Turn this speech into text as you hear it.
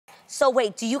So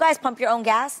wait, do you guys pump your own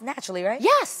gas? Naturally, right?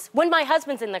 Yes. When my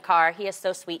husband's in the car, he is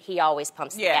so sweet. He always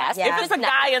pumps the gas. Yeah. If it's a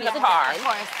guy in the car. Of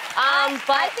course.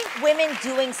 But I think women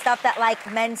doing stuff that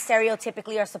like men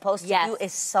stereotypically are supposed to do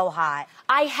is so hot.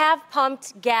 I have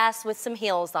pumped gas with some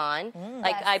heels on.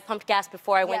 I pumped gas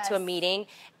before I went to a meeting.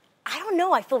 I don't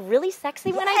know. I feel really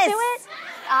sexy when I do it.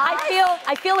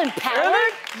 I feel empowered.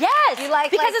 Really? Yes. You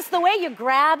like because it's the way you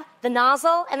grab the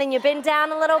nozzle and then you bend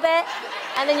down a little bit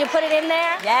and then you put it in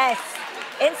there. Yes.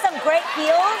 In some great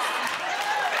heels.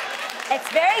 It's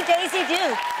very Daisy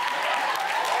Duke.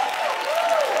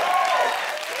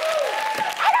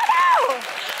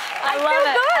 I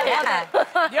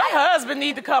love it. Your husband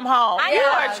need to come home. I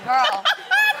know, girl.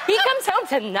 He comes home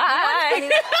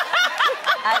tonight.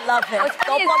 I love it.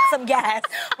 Go pump some gas.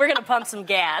 We're gonna pump some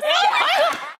gas.